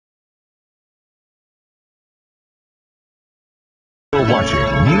You're watching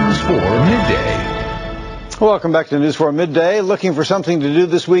News 4 Midday. Welcome back to News 4 Midday. Looking for something to do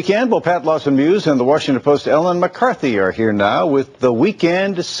this weekend? Well, Pat Lawson-Muse and the Washington Post's Ellen McCarthy are here now with the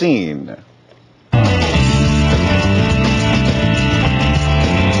weekend scene.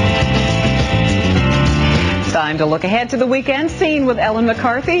 Time to look ahead to the weekend scene with Ellen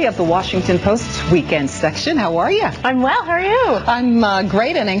McCarthy of the Washington Post's weekend section. How are you? I'm well. How are you? I'm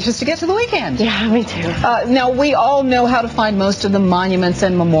great and anxious to get to the weekend. Yeah, me too. Now, we all know how to find most of the monuments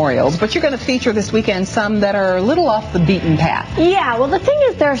and memorials, but you're going to feature this weekend some that are a little off the beaten path. Yeah, well, the thing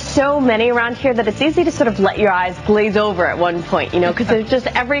is there are so many around here that it's easy to sort of let your eyes glaze over at one point, because there's just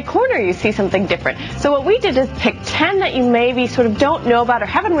every corner you see something different. So what we did is pick 10 that you maybe sort of don't know about or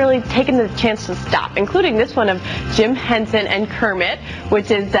haven't really taken the chance to stop, including this one of Jim Henson and Kermit,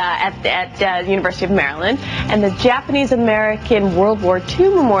 which is at the University of Maryland, and the Japanese American World War II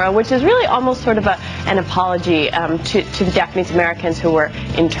Memorial, which is really almost sort of an apology to the Japanese Americans who were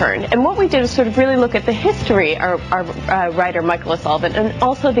interned. And what we did was sort of really look at the history, our writer Michael O'Sullivan, and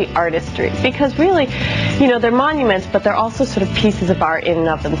also the artistry, because really, they're monuments, but they're also sort of pieces of art in and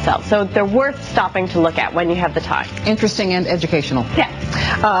of themselves. So they're worth stopping to look at when you have the time. Interesting and educational.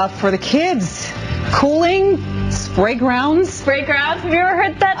 Yeah. For the kids, cooling, spray grounds. Spray grounds? Have you ever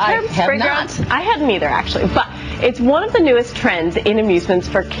heard that term? I have spray not. Grounds? I hadn't either, actually. But it's one of the newest trends in amusements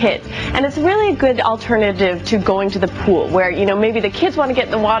for kids. And it's really a good alternative to going to the pool, where, maybe the kids want to get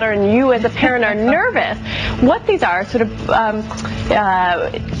in the water and you as a parent are nervous. What these are sort of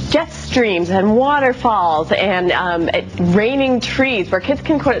jet streams and waterfalls and raining trees, where kids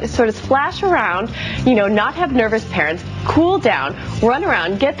can sort of splash around, not have nervous parents, cool down, run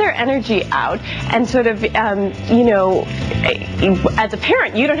around, get their energy out, and sort of, as a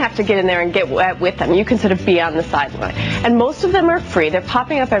parent, you don't have to get in there and get wet with them. You can sort of be on the sideline. And most of them are free. They're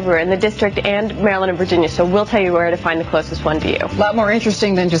popping up everywhere in the district and Maryland and Virginia, so we'll tell you where to find the closest one to you. A lot more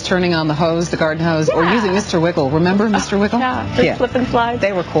interesting than just turning on the hose, the garden hose, or using Mr. Wiggle. Remember Mr. Wiggle? Yeah, slip and slide.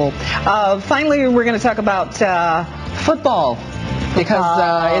 They were cool. Finally, we're going to talk about football.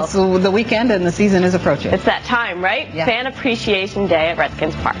 Because it's the weekend and the season is approaching. It's that time, right? Yeah. Fan Appreciation Day at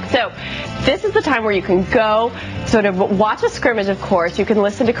Redskins Park. So this is the time where you can go, sort of watch a scrimmage, of course. You can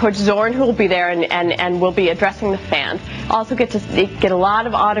listen to Coach Zorn, who will be there and will be addressing the fans. Also get a lot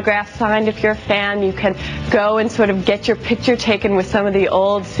of autographs signed if you're a fan. You can go and sort of get your picture taken with some of the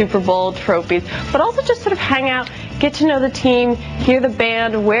old Super Bowl trophies, but also just sort of hang out, get to know the team, hear the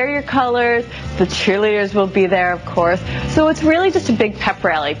band, wear your colors. The cheerleaders will be there, of course. So it's really just a big pep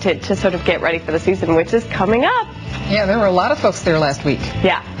rally to sort of get ready for the season, which is coming up. Yeah, there were a lot of folks there last week.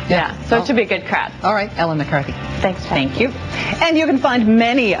 Yeah. So it should be a good crowd. All right, Ellen McCarthy. Thanks. Thank you. And you can find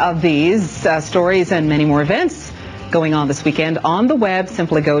many of these stories and many more events going on this weekend on the web.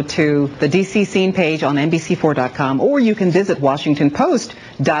 Simply go to the DC Scene page on NBC4.com, or you can visit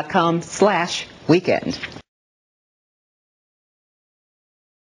WashingtonPost.com/weekend.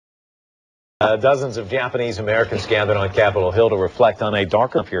 Dozens of Japanese Americans gathered on Capitol Hill to reflect on a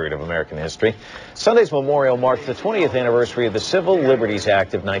darker period of American history. Sunday's memorial marked the 20th anniversary of the Civil Liberties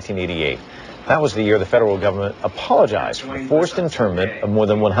Act of 1988. That was the year the federal government apologized for the forced internment of more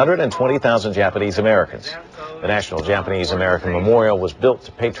than 120,000 Japanese Americans. The National Japanese American Memorial was built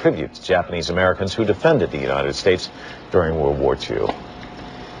to pay tribute to Japanese Americans who defended the United States during World War II.